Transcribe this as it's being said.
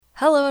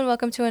Hello and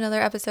welcome to another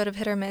episode of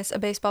Hit or Miss, a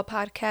baseball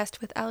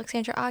podcast with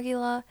Alexandra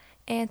Aguila,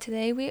 and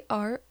today we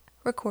are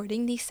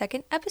recording the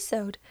second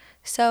episode.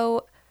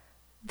 So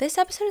this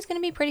episode is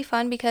going to be pretty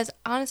fun because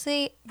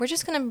honestly, we're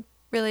just going to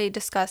really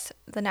discuss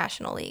the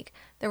National League.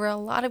 There were a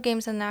lot of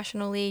games in the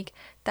National League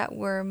that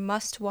were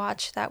must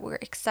watch, that were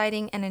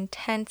exciting and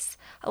intense,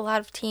 a lot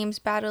of teams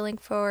battling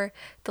for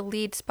the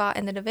lead spot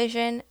in the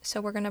division,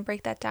 so we're going to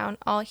break that down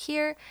all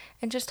here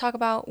and just talk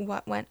about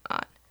what went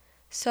on.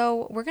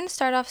 So we're going to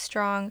start off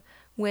strong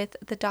with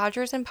the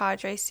Dodgers and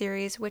Padres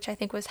series, which I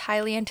think was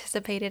highly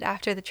anticipated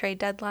after the trade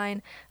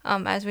deadline.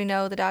 As we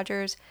know, the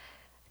Dodgers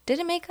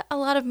didn't make a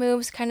lot of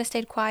moves, kind of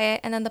stayed quiet,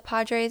 and then the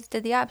Padres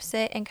did the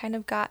opposite and kind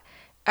of got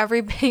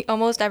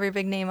almost every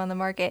big name on the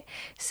market.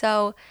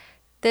 So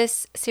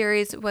this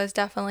series was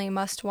definitely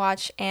must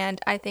watch,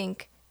 and I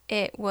think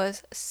it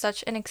was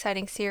such an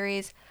exciting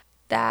series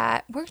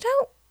that worked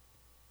out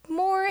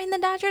more in the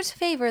Dodgers'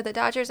 favor. The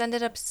Dodgers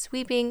ended up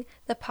sweeping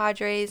the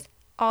Padres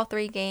all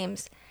three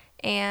games,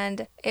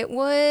 and it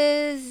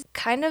was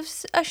kind of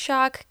a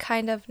shock,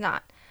 kind of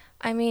not.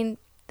 I mean,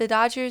 the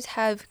Dodgers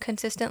have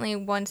consistently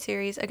won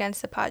series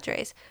against the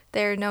Padres.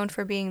 They're known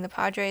for being the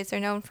Padres. They're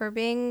known for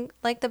being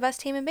like the best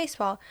team in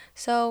baseball.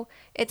 So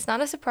it's not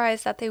a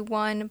surprise that they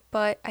won,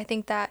 but I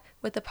think that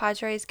with the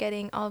Padres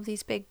getting all of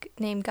these big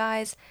name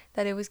guys,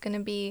 that it was going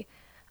to be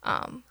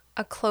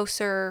a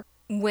closer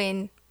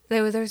win.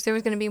 There was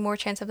going to be more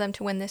chance of them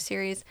to win this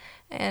series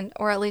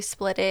or at least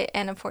split it,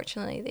 and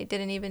unfortunately they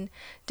didn't even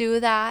do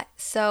that.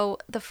 So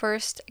the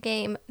first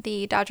game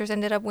the Dodgers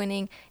ended up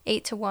winning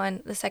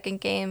 8-1. The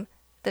second game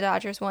the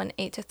Dodgers won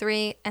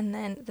 8-3, and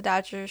then the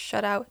Dodgers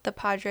shut out the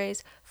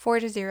Padres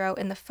 4-0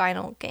 in the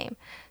final game.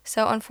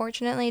 So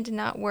unfortunately it did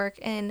not work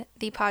in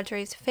the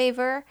Padres'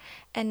 favor,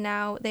 and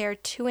now they are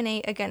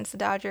 2-8 against the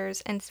Dodgers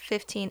and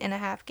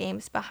 15.5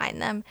 games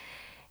behind them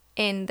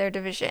in their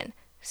division.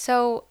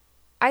 So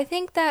I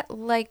think that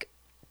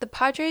the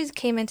Padres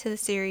came into the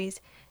series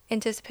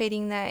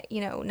anticipating that,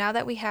 now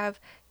that we have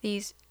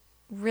these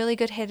really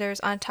good hitters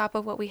on top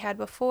of what we had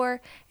before,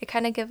 it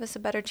kind of gives us a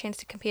better chance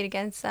to compete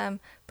against them.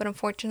 But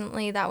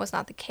unfortunately, that was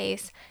not the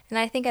case. And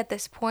I think at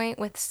this point,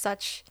 with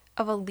such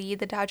of a lead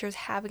the Dodgers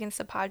have against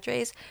the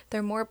Padres,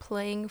 they're more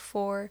playing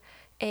for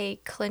a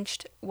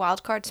clinched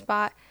wildcard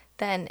spot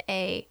than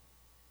a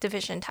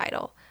division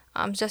title.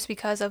 Just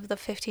because of the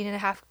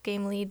 15.5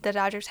 game lead the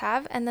Dodgers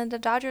have. And then the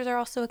Dodgers are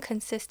also a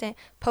consistent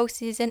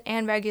postseason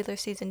and regular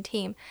season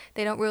team.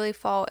 They don't really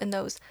fall in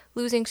those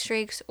losing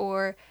streaks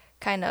or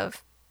kind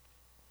of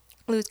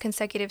lose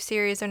consecutive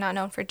series. They're not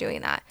known for doing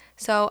that.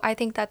 So I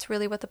think that's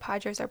really what the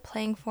Padres are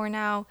playing for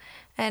now.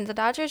 And the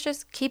Dodgers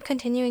just keep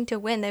continuing to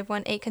win. They've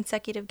won 8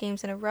 consecutive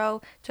games in a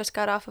row, just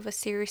got off of a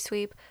series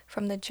sweep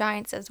from the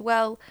Giants as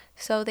well.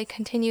 So they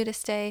continue to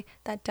stay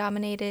that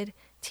dominated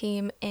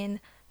team in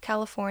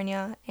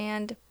California.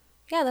 And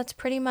yeah, that's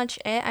pretty much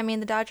it. I mean,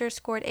 the Dodgers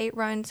scored 8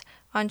 runs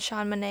on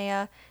Sean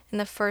Manaea in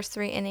the first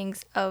 3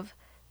 innings of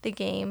the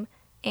game.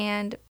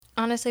 And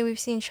honestly, we've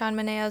seen Sean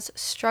Manaea's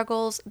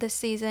struggles this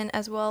season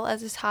as well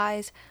as his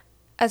highs,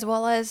 as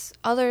well as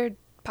other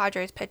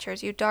Padres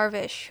pitchers.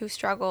 Darvish, who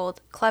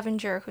struggled,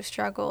 Clevenger, who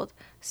struggled.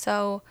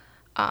 So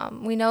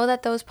we know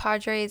that those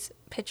Padres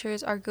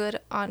pitchers are good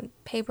on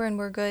paper and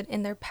were good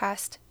in their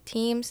past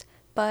teams,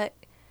 but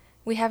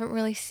we haven't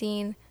really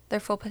seen their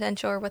full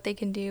potential or what they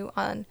can do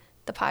on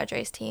the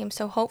Padres team.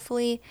 So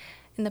hopefully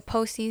in the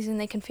postseason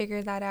they can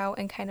figure that out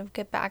and kind of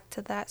get back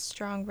to that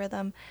strong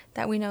rhythm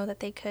that we know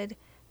that they could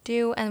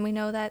do and we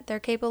know that they're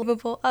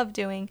capable of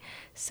doing.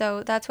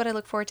 So that's what I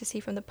look forward to see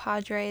from the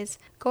Padres.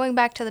 Going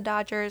back to the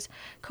Dodgers,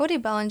 Cody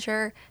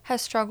Bellinger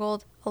has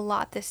struggled a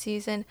lot this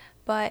season,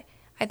 but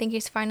I think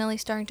he's finally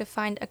starting to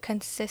find a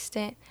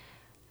consistent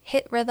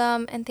hit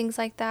rhythm and things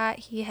like that.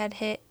 He had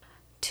hit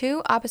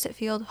 2 opposite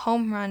field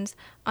home runs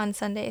on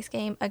Sunday's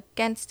game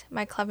against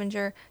Mike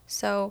Clevenger.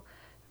 So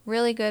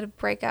really good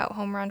breakout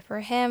home run for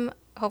him.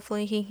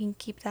 Hopefully he can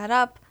keep that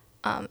up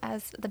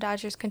as the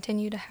Dodgers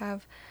continue to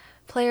have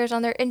players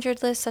on their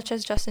injured list such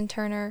as Justin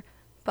Turner,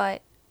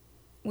 but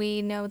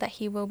we know that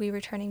he will be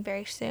returning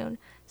very soon.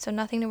 So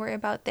nothing to worry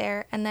about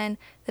there. And then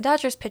the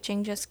Dodgers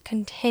pitching just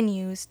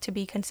continues to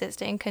be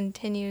consistent,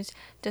 continues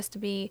just to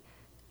be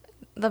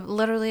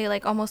literally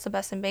almost the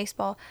best in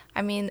baseball.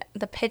 I mean,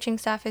 the pitching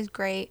staff is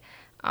great.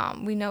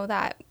 We know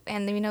that,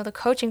 and we know the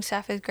coaching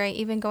staff is great.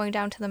 Even going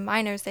down to the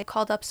minors, they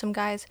called up some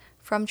guys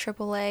from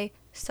AAA,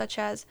 such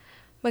as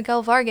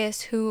Miguel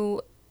Vargas,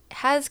 who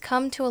has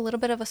come to a little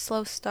bit of a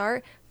slow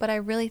start, but I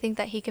really think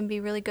that he can be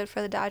really good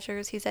for the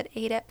Dodgers. He's at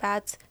 8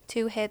 at-bats,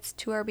 2 hits,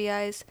 2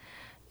 RBIs,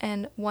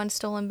 and 1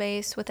 stolen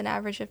base with an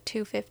average of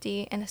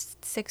 250 and a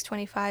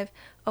 625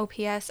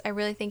 OPS. I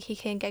really think he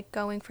can get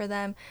going for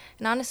them.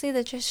 And honestly,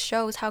 that just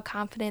shows how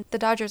confident the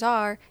Dodgers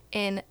are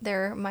in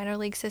their minor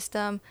league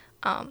system,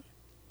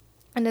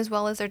 and as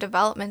well as their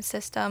development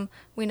system.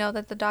 We know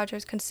that the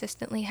Dodgers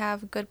consistently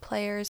have good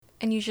players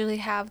and usually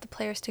have the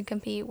players to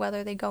compete,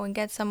 whether they go and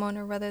get someone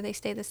or whether they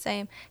stay the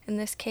same. In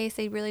this case,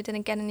 they really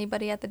didn't get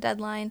anybody at the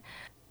deadline,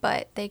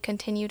 but they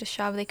continue to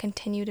shove. They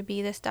continue to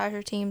be this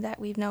Dodger team that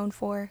we've known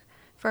for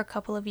for a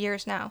couple of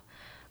years now.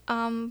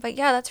 But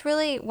yeah, that's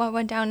really what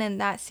went down in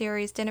that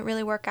series. Didn't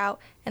really work out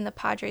in the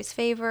Padres'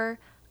 favor.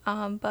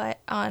 But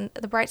on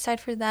the bright side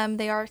for them,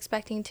 they are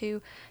expecting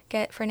to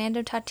get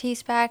Fernando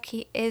Tatis back.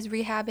 He is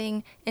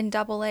rehabbing in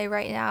Double-A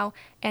right now.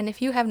 And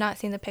if you have not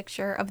seen the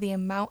picture of the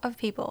amount of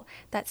people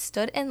that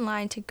stood in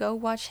line to go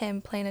watch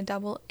him play in a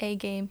Double-A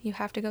game, you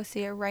have to go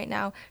see it right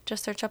now.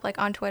 Just search up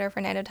on Twitter,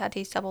 Fernando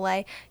Tatis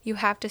Double-A. You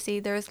have to see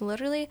there's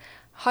literally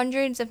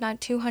hundreds, if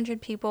not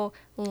 200 people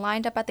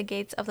lined up at the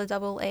gates of the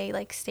Double-A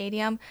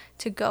stadium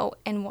to go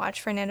and watch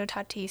Fernando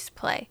Tatis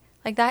play.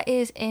 That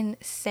is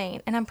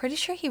insane. And I'm pretty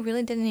sure he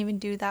really didn't even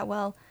do that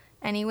well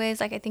anyways.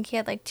 I think he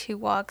had 2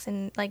 walks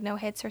and no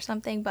hits or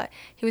something, but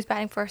he was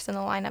batting first in the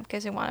lineup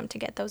because they want him to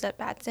get those at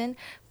bats in.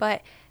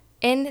 But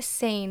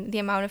insane the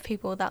amount of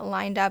people that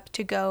lined up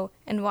to go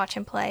and watch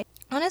him play.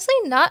 Honestly,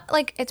 not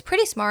it's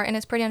pretty smart, and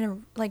it's pretty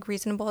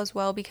reasonable as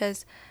well,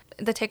 because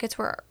the tickets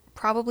were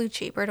probably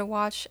cheaper to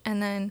watch,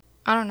 and then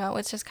I don't know,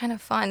 it's just kind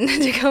of fun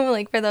to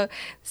go for the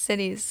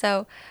cities.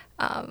 So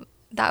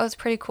that was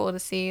pretty cool to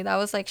see. That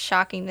was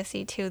shocking to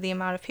see too, the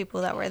amount of people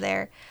that were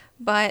there.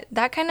 But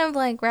that kind of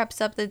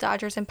wraps up the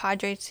Dodgers and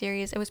Padres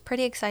series. It was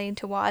pretty exciting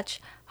to watch.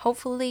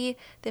 Hopefully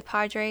the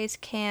Padres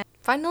can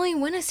finally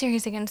win a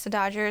series against the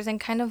Dodgers and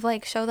kind of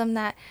show them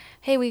that,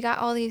 hey, we got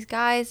all these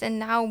guys and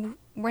now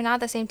we're not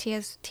the same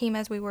team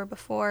as we were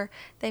before.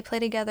 They play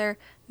together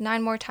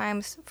 9 more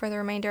times for the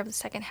remainder of the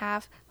second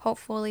half.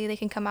 Hopefully they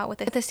can come out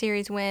with a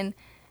series win.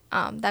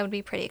 That would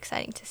be pretty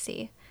exciting to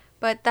see.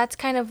 But that's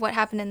kind of what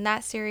happened in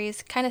that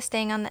series. Kind of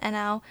staying on the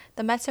NL,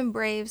 the Mets and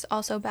Braves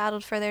also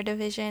battled for their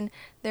division.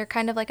 They're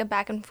kind of a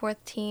back and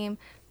forth team,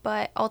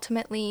 but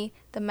ultimately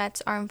the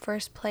Mets are in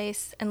first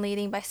place and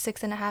leading by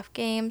 6.5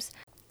 games.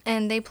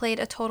 And they played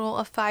a total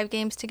of 5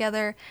 games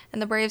together,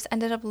 and the Braves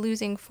ended up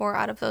losing 4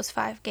 out of those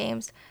 5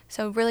 games.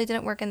 So it really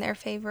didn't work in their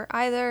favor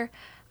either.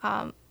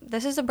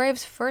 This is the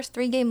Braves' first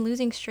 3-game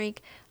losing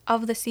streak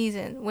of the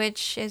season,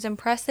 which is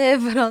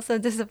impressive but also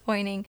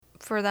disappointing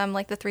for them,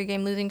 the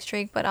 3-game losing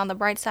streak. But on the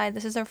bright side,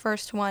 this is their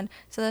first one,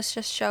 so this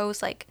just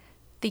shows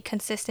the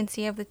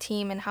consistency of the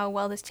team and how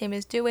well this team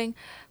is doing.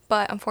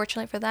 But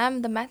unfortunately for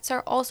them, the Mets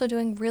are also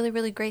doing really,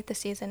 really great this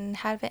season and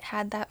haven't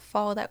had that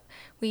fall that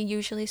we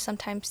usually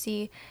sometimes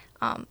see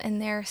in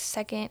their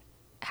second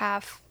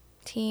half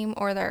team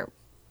or their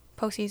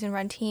postseason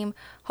run team.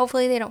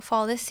 Hopefully they don't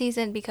fall this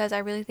season, because I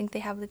really think they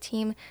have the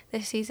team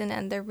this season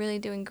and they're really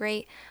doing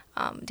great.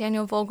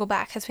 Daniel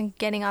Vogelback has been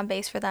getting on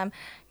base for them.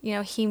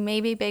 He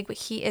may be big, but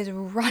he is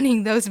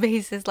running those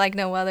bases like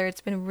no other. It's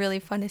been really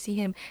fun to see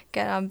him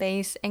get on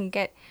base and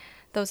get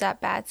those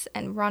at-bats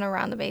and run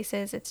around the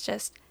bases. It's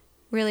just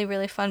really,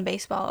 really fun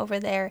baseball over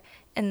there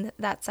in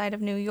that side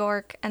of New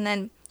York. And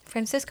then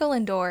Francisco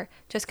Lindor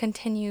just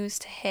continues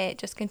to hit,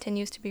 just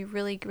continues to be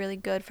really, really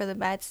good for the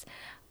Mets.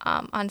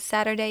 On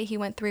Saturday, he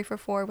went 3 for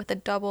 4 with a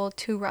double,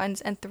 2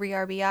 runs, and 3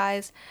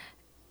 RBIs.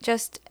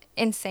 Just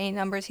insane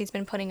numbers he's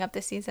been putting up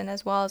this season,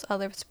 as well as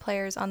other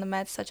players on the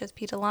Mets, such as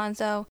Pete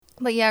Alonso.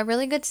 But yeah,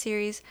 really good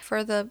series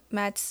for the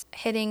Mets.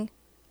 Hitting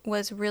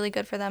was really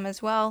good for them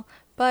as well.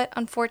 But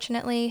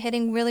unfortunately,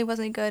 hitting really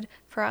wasn't good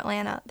for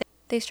Atlanta.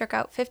 They struck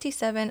out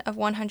 57 of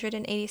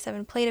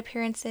 187 plate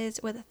appearances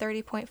with a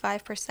 30.5%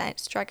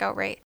 strikeout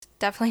rate.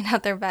 Definitely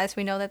not their best.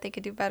 We know that they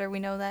could do better. We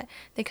know that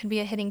they could be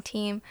a hitting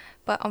team.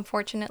 But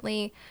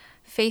unfortunately,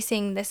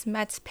 facing this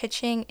Mets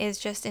pitching is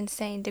just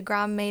insane.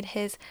 DeGrom made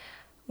his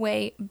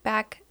way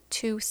back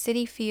to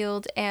Citi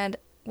Field and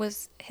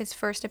was his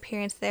first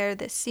appearance there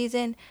this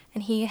season,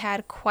 and he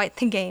had quite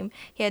the game.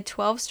 He had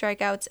 12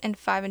 strikeouts and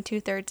 5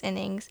 2/3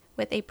 innings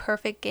with a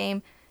perfect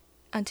game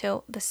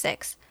until the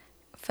 6th.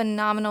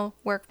 Phenomenal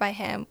work by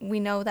him. We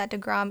know that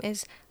DeGrom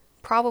is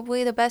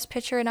probably the best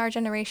pitcher in our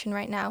generation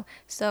right now,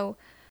 so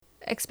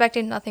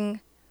expecting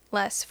nothing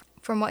less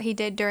from what he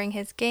did during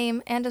his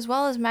game, and as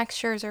well as Max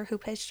Scherzer, who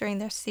pitched during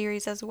their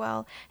series as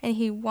well, and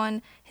he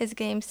won his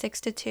game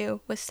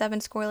 6-2 with 7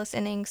 scoreless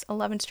innings,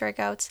 11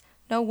 strikeouts,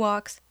 no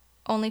walks,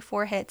 only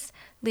 4 hits,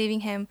 leaving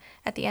him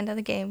at the end of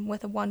the game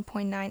with a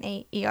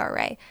 1.98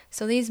 ERA.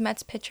 So these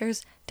Mets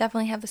pitchers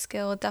definitely have the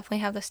skill, definitely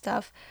have the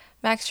stuff.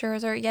 Max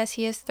Scherzer, yes,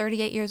 he is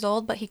 38 years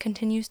old, but he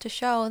continues to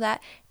show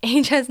that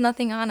age has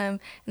nothing on him,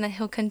 and that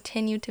he'll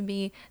continue to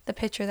be the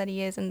pitcher that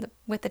he is, and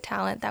with the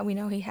talent that we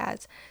know he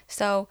has.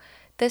 So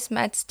this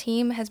Mets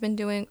team has been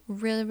doing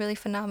really, really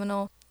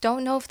phenomenal.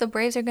 Don't know if the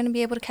Braves are going to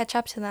be able to catch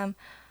up to them.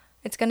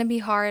 It's going to be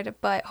hard,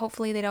 but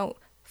hopefully they don't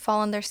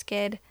fall on their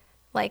skid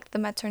like the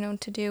Mets are known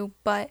to do.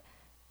 But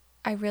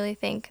I really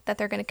think that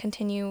they're going to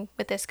continue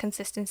with this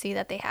consistency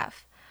that they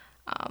have.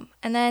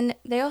 And then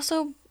they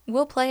also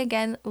will play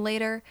again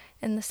later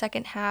in the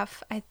second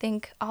half. I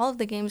think all of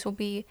the games will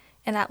be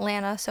in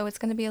Atlanta, so it's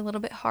going to be a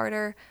little bit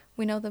harder.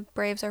 We know the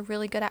Braves are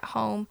really good at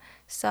home,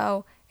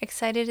 so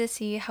excited to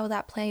see how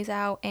that plays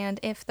out and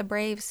if the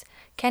Braves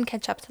can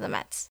catch up to the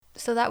Mets.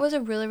 So that was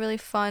a really, really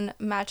fun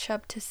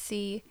matchup to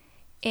see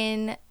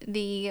in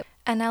the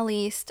NL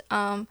East.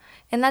 In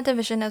that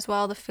division as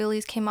well, the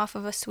Phillies came off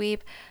of a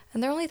sweep,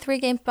 and they're only 3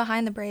 games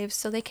behind the Braves,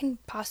 so they can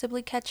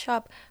possibly catch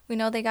up. We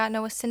know they got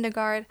Noah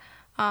Syndergaard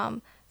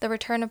The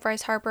return of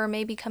Bryce Harper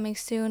may be coming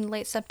soon,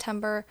 late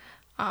September.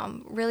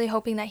 Really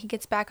hoping that he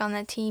gets back on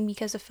that team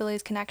because the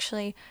Phillies can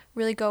actually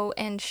really go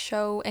and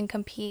show and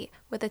compete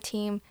with a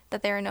team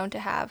that they are known to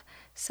have.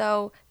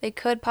 So they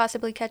could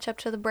possibly catch up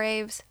to the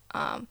Braves.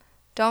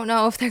 Don't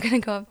know if they're going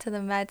to go up to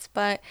the Mets,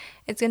 but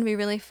it's going to be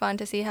really fun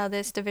to see how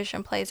this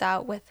division plays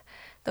out with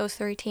those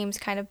three teams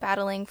kind of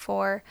battling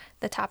for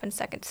the top and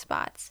second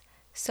spots.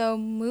 So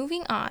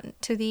moving on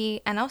to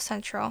the NL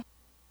Central.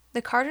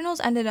 The Cardinals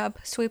ended up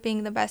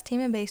sweeping the best team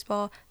in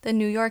baseball, the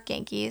New York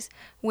Yankees,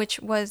 which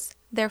was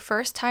their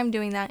first time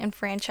doing that in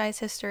franchise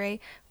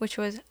history, which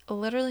was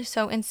literally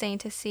so insane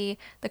to see.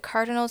 The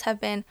Cardinals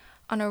have been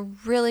on a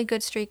really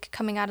good streak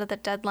coming out of the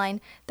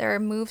deadline. They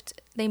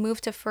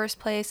moved to first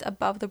place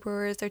above the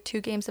Brewers. They're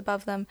 2 games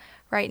above them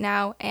right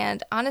now,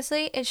 and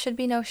honestly, it should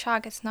be no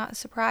shock. It's not a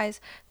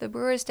surprise. The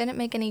Brewers didn't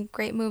make any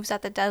great moves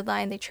at the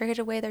deadline. They traded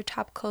away their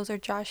top closer,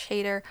 Josh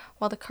Hader,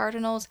 while the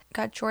Cardinals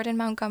got Jordan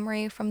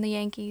Montgomery from the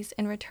Yankees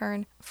in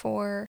return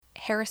for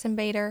Harrison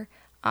Bader.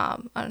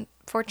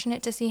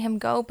 Unfortunate to see him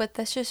go, but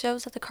this just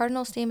shows that the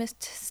Cardinals team is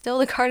still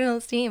the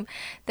Cardinals team.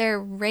 They're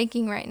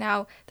ranking right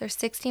now. They're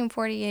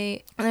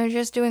 16-48, and they're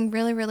just doing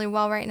really, really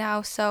well right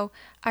now. So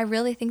I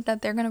really think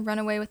that they're going to run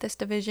away with this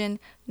division,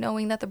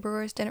 knowing that the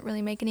Brewers didn't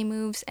really make any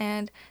moves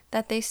and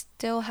that they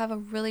still have a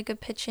really good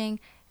pitching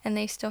and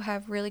they still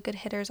have really good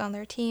hitters on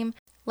their team.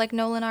 Like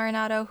Nolan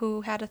Arenado,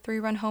 who had a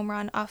 3-run home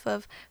run off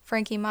of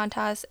Frankie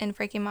Montas in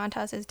Frankie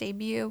Montas'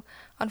 debut.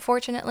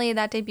 Unfortunately,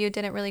 that debut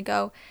didn't really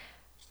go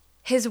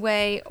his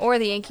way or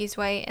the Yankees'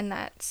 way in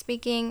that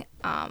speaking.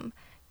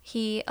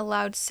 He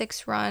allowed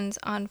 6 runs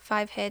on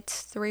 5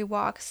 hits, 3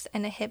 walks,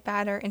 and a hit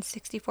batter in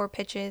 64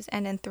 pitches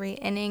and in 3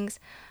 innings.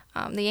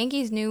 The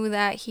Yankees knew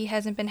that he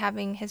hasn't been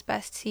having his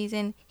best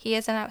season. He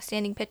is an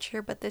outstanding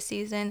pitcher, but this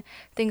season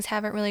things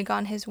haven't really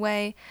gone his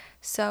way.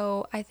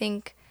 So I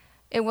think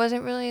it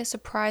wasn't really a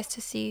surprise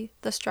to see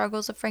the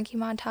struggles of Frankie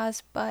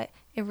Montas, but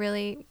it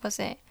really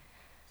wasn't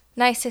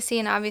nice to see,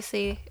 and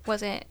obviously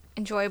wasn't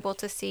enjoyable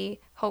to see.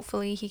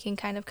 Hopefully he can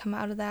kind of come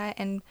out of that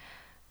and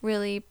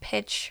really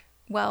pitch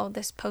well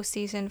this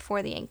postseason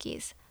for the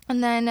Yankees.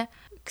 And then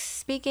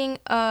speaking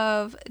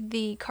of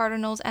the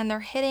Cardinals and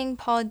their hitting,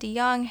 Paul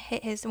DeJong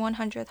hit his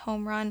 100th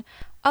home run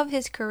of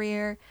his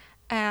career,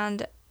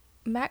 and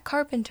Matt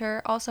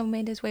Carpenter also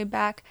made his way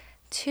back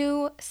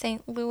to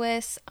St.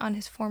 Louis on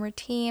his former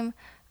team.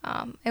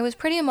 It was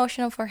pretty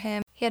emotional for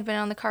him. He had been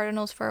on the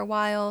Cardinals for a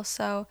while,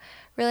 so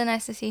really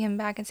nice to see him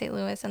back in St.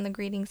 Louis, and the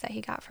greetings that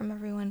he got from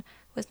everyone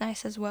was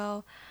nice as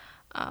well.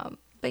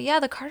 But yeah,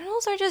 the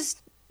Cardinals are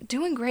just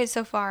doing great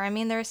so far. I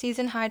mean, they're a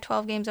season high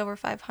 12 games over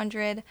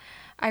 500.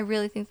 I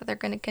really think that they're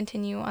going to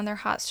continue on their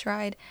hot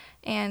stride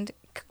and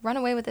run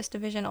away with this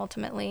division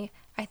ultimately,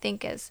 I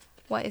think is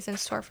what is in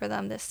store for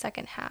them this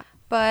second half.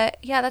 But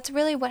yeah, that's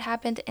really what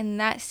happened in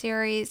that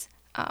series.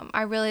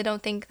 I really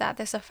don't think that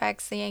this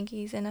affects the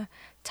Yankees in a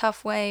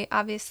tough way.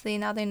 Obviously,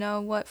 now they know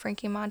what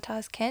Frankie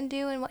Montas can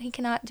do and what he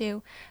cannot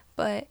do.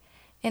 But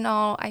in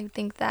all, I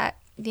think that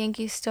the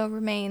Yankees still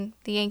remain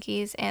the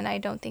Yankees, and I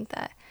don't think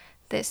that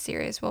this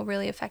series will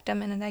really affect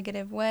them in a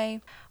negative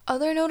way.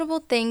 Other notable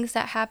things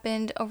that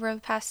happened over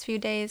the past few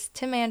days: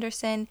 Tim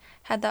Anderson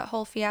had that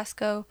whole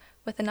fiasco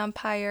with an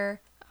umpire.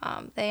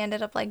 They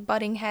ended up like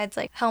butting heads,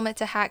 like helmet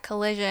to hat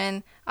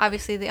collision.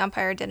 Obviously, the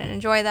umpire didn't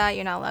enjoy that.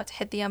 You're not allowed to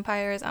hit the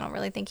umpires. I don't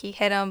really think he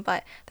hit him,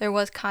 but there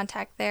was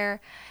contact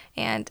there.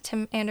 And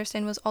Tim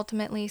Anderson was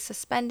ultimately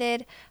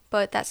suspended,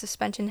 but that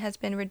suspension has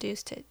been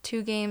reduced to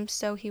 2 games,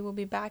 so he will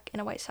be back in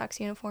a White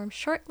Sox uniform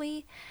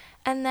shortly.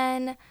 And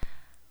then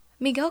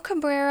Miguel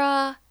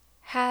Cabrera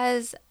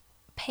has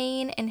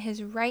pain in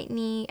his right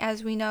knee.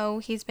 As we know,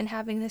 he's been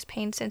having this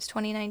pain since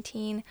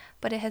 2019,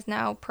 but it has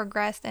now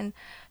progressed and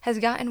has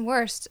gotten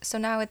worse. So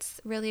now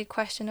it's really a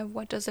question of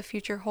what does the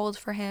future hold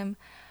for him.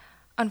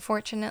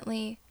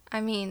 Unfortunately,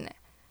 I mean,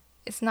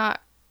 it's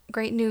not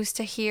great news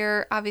to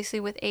hear.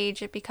 Obviously, with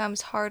age, it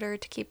becomes harder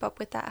to keep up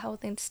with that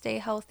health and stay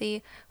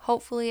healthy.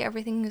 Hopefully,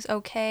 everything is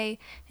okay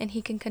and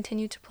he can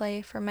continue to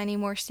play for many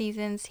more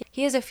seasons.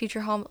 He is a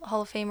future Hall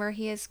of Famer.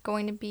 He is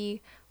going to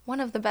be one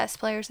of the best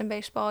players in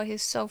baseball.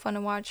 He's so fun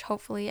to watch.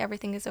 Hopefully,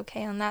 everything is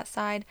okay on that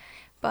side,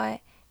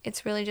 but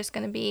it's really just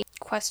going to be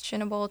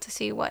questionable to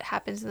see what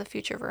happens in the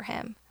future for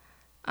him.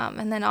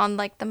 And then on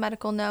like the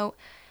medical note,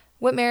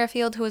 Whit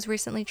Merrifield, who was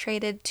recently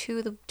traded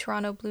to the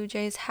Toronto Blue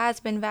Jays, has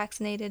been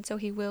vaccinated, so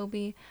he will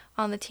be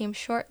on the team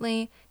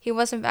shortly. He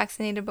wasn't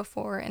vaccinated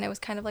before, and it was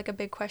kind of like a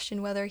big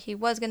question whether he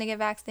was going to get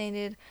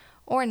vaccinated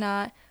or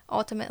not.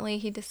 Ultimately,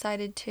 he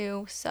decided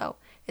to, so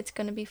it's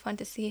going to be fun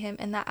to see him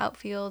in that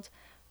outfield.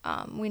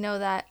 We know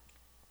that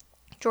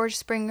George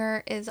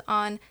Springer is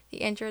on the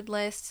injured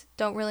list.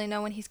 Don't really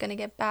know when he's going to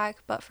get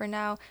back, but for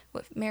now,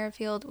 Whit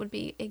Merrifield would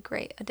be a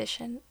great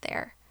addition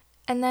there.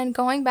 And then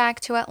going back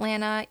to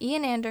Atlanta,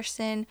 Ian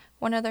Anderson,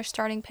 one of their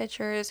starting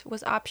pitchers,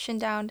 was optioned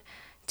down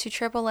to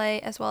AAA,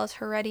 as well as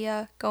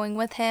Heredia going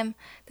with him.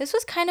 This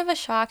was kind of a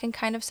shock and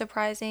kind of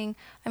surprising.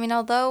 I mean,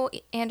 although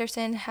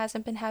Anderson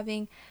hasn't been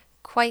having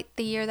quite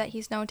the year that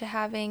he's known to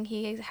having.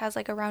 He has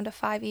like around a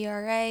 5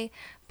 ERA,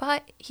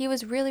 but he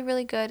was really,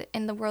 really good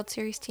in the World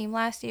Series team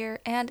last year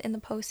and in the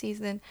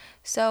postseason.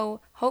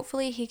 So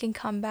hopefully he can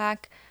come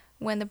back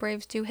when the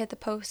Braves do hit the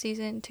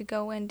postseason to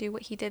go and do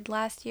what he did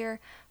last year.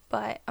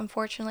 But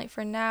unfortunately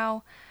for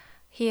now,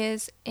 he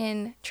is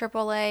in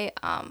AAA.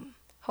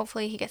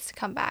 Hopefully he gets to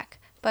come back.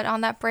 But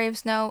on that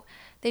Braves note,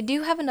 they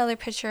do have another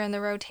pitcher in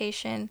the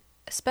rotation,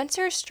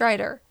 Spencer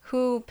Strider,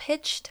 who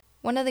pitched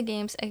one of the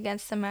games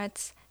against the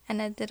Mets and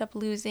ended up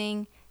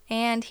losing.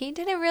 And he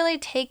didn't really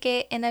take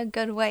it in a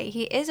good way.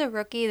 He is a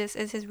rookie. This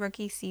is his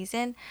rookie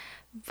season.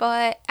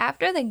 But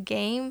after the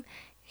game,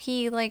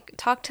 he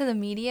talked to the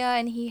media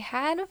and he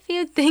had a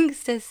few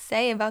things to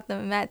say about the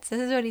Mets.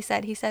 This is what he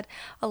said. He said,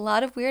 "A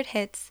lot of weird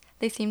hits.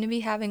 They seem to be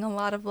having a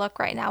lot of luck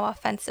right now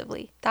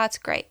offensively. That's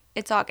great.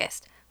 It's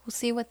August. We'll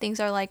see what things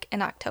are like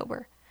in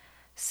October."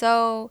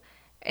 So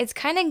it's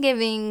kind of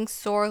giving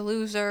sore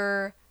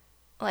loser.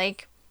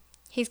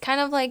 He's kind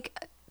of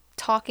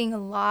talking a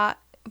lot.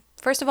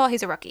 First of all,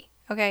 he's a rookie,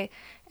 okay?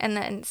 And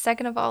then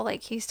second of all,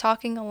 he's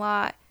talking a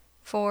lot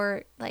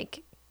for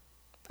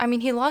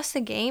he lost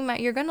the game.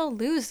 You're going to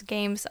lose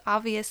games,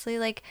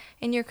 obviously,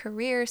 in your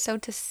career. So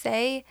to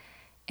say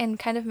and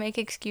kind of make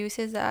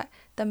excuses that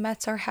the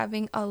Mets are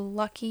having a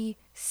lucky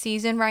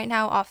season right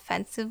now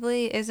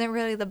offensively isn't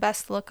really the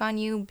best look on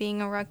you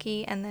being a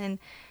rookie. And then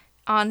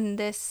on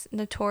this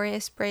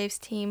notorious Braves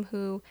team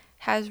who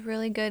has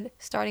really good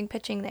starting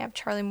pitching. They have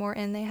Charlie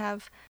Morton. They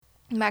have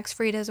Max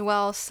Fried as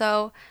well.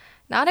 So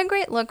not a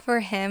great look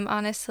for him,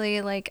 honestly.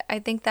 I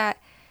think that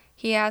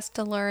he has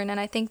to learn, and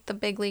I think the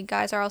big league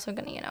guys are also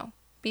going to,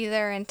 be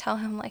there and tell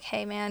him,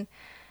 hey, man,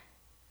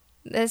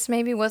 this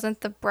maybe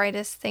wasn't the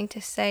brightest thing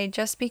to say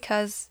just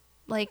because,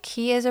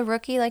 he is a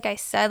rookie, like I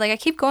said. I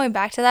keep going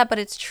back to that, but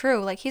it's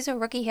true. He's a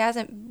rookie. He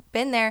hasn't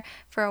been there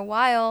for a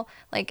while.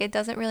 It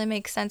doesn't really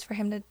make sense for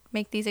him to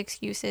make these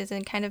excuses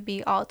and kind of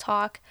be all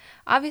talk.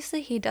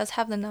 Obviously, he does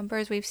have the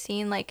numbers. We've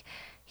seen,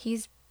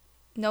 he's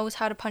knows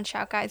how to punch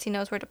out guys. He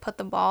knows where to put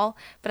the ball.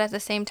 But at the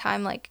same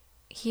time,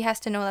 he has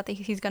to know that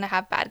he's going to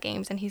have bad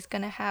games and he's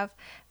going to have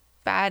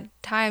bad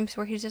times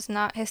where his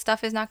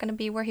stuff is not going to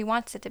be where he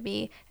wants it to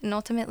be. And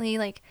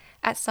ultimately,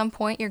 at some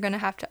point, you're going to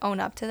have to own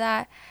up to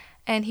that.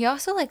 And he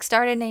also,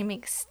 started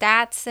naming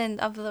stats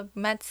of the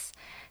Mets.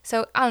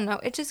 So, I don't know.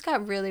 It just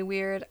got really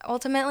weird.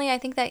 Ultimately, I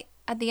think that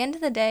at the end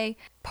of the day,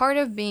 part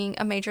of being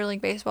a Major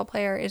League Baseball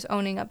player is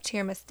owning up to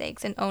your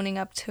mistakes and owning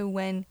up to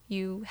when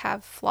you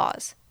have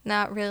flaws.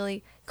 Not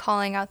really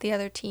calling out the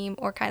other team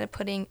or kind of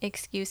putting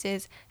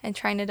excuses and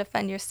trying to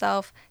defend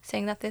yourself,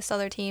 saying that this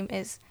other team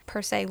is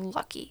per se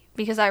lucky,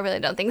 because I really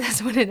don't think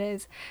that's what it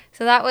is.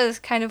 So that was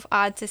kind of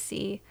odd to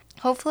see.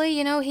 Hopefully,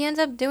 he ends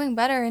up doing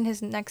better in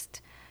his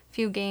next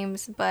few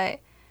games,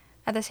 but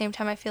at the same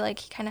time, I feel like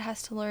he kind of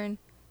has to learn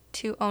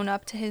to own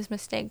up to his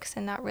mistakes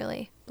and not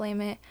really blame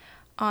it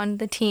on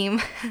the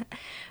team.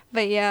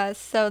 But yeah,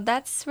 so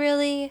that's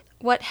really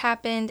what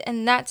happened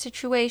in that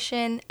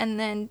situation. And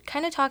then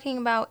kind of talking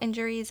about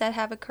injuries that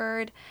have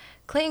occurred,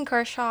 Clayton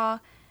Kershaw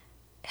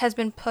has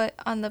been put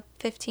on the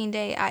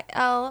 15-day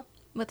IL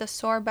with a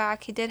sore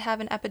back. He did have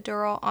an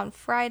epidural on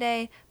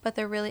Friday, but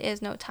there really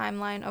is no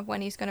timeline of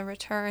when he's going to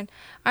return.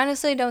 I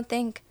honestly don't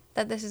think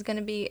that this is going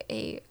to be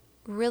a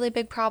really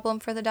big problem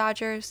for the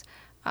Dodgers.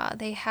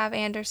 They have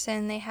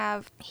Anderson, they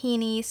have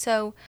Heaney,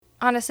 so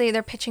honestly,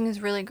 their pitching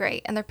is really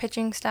great, and their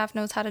pitching staff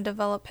knows how to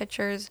develop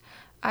pitchers.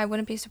 I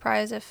wouldn't be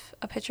surprised if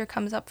a pitcher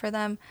comes up for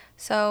them.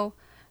 So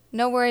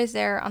no worries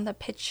there on the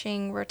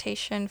pitching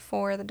rotation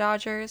for the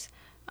Dodgers.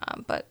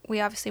 But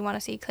we obviously want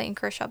to see Clayton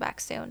Kershaw back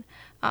soon.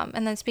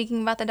 And then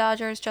speaking about the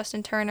Dodgers,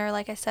 Justin Turner,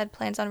 like I said,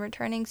 plans on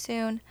returning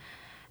soon.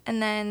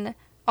 And then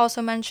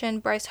also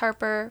mentioned Bryce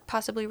Harper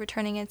possibly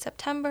returning in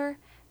September.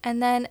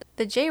 And then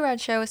the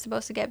J-Rod show is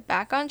supposed to get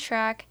back on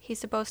track. He's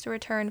supposed to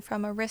return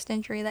from a wrist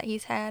injury that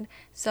he's had.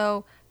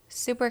 So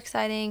super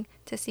exciting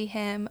to see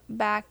him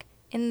back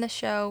in the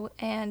show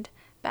and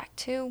back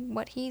to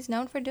what he's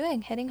known for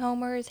doing. Hitting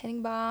homers,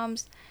 hitting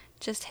bombs,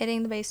 just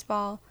hitting the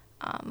baseball.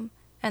 And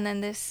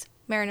then this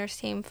Mariners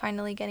team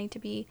finally getting to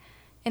be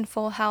in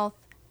full health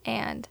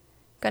and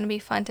going to be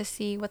fun to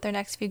see what their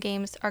next few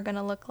games are going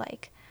to look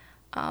like.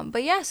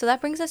 But yeah, so that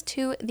brings us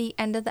to the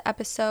end of the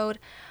episode.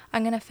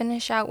 I'm going to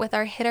finish out with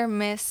our hit or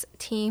miss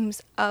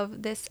teams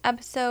of this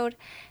episode.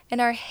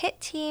 And our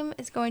hit team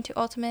is going to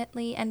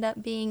ultimately end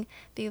up being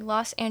the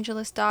Los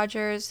Angeles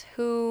Dodgers,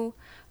 who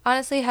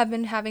honestly have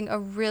been having a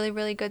really,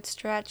 really good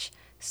stretch.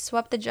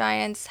 Swept the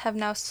Giants, have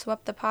now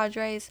swept the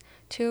Padres,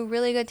 two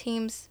really good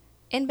teams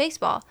in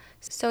baseball.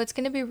 So it's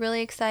going to be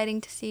really exciting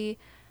to see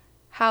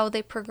how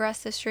they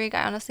progress this streak.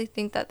 I honestly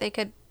think that they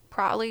could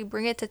probably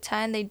bring it to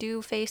 10. They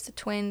do face the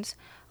Twins,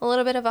 a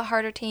little bit of a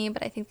harder team,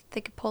 but I think they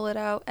could pull it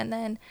out. And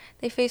then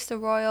they face the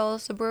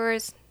Royals, the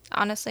Brewers,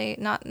 honestly,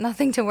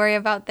 nothing to worry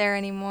about there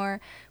anymore.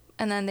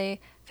 And then they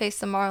face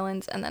the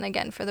Marlins, and then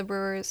again for the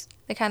Brewers,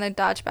 they kind of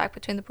dodge back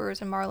between the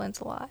Brewers and Marlins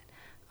a lot.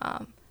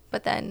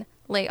 But then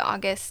late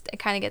August, it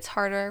kind of gets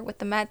harder with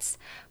the Mets.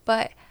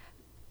 But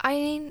I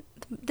mean,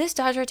 this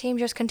Dodger team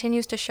just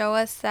continues to show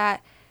us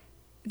that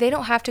they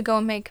don't have to go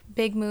and make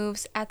big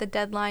moves at the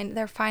deadline.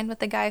 They're fine with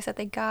the guys that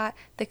they got.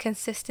 The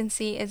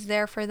consistency is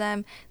there for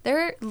them.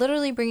 They're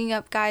literally bringing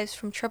up guys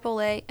from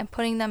AAA and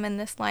putting them in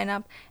this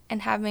lineup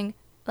and having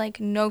like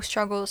no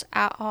struggles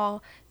at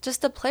all.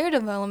 Just the player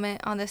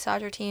development on this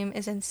Dodger team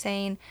is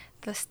insane.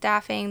 The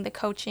staffing, the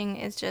coaching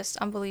is just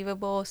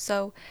unbelievable.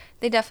 So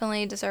they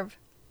definitely deserve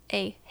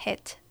a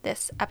hit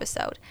this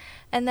episode.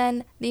 And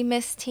then the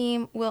missed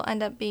team will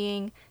end up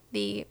being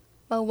the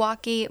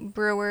Milwaukee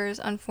Brewers,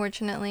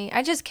 unfortunately.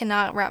 I just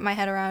cannot wrap my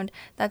head around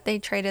that they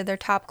traded their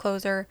top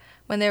closer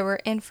when they were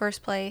in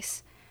first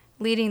place,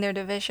 leading their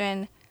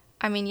division.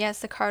 I mean, yes,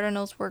 the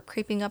Cardinals were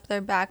creeping up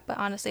their back, but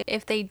honestly,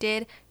 if they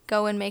did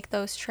go and make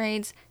those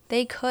trades,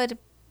 they could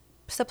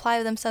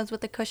supply themselves with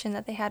the cushion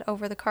that they had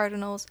over the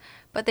Cardinals,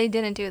 but they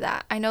didn't do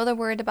that. I know they're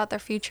worried about their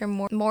future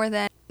more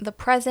than the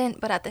present,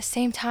 but at the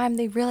same time,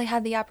 they really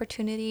had the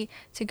opportunity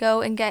to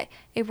go and get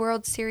a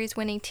World Series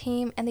winning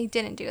team, and they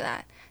didn't do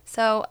that.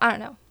 So, I don't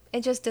know.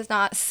 It just does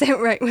not sit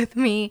right with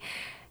me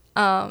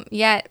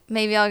yet.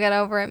 Maybe I'll get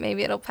over it.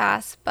 Maybe it'll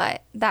pass,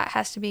 but that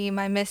has to be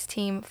my missed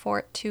team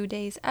for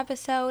today's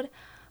episode.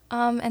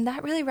 And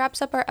that really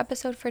wraps up our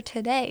episode for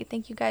today.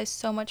 Thank you guys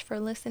so much for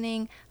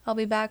listening. I'll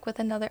be back with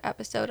another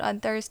episode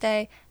on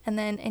Thursday and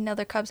then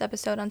another Cubs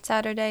episode on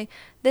Saturday.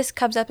 This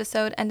Cubs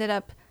episode ended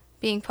up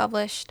being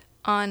published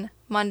on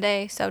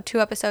Monday, so 2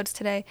 episodes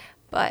today,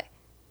 but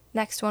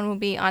next one will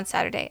be on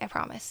Saturday, I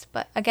promise.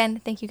 But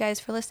again, thank you guys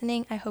for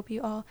listening. I hope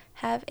you all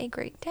have a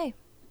great day.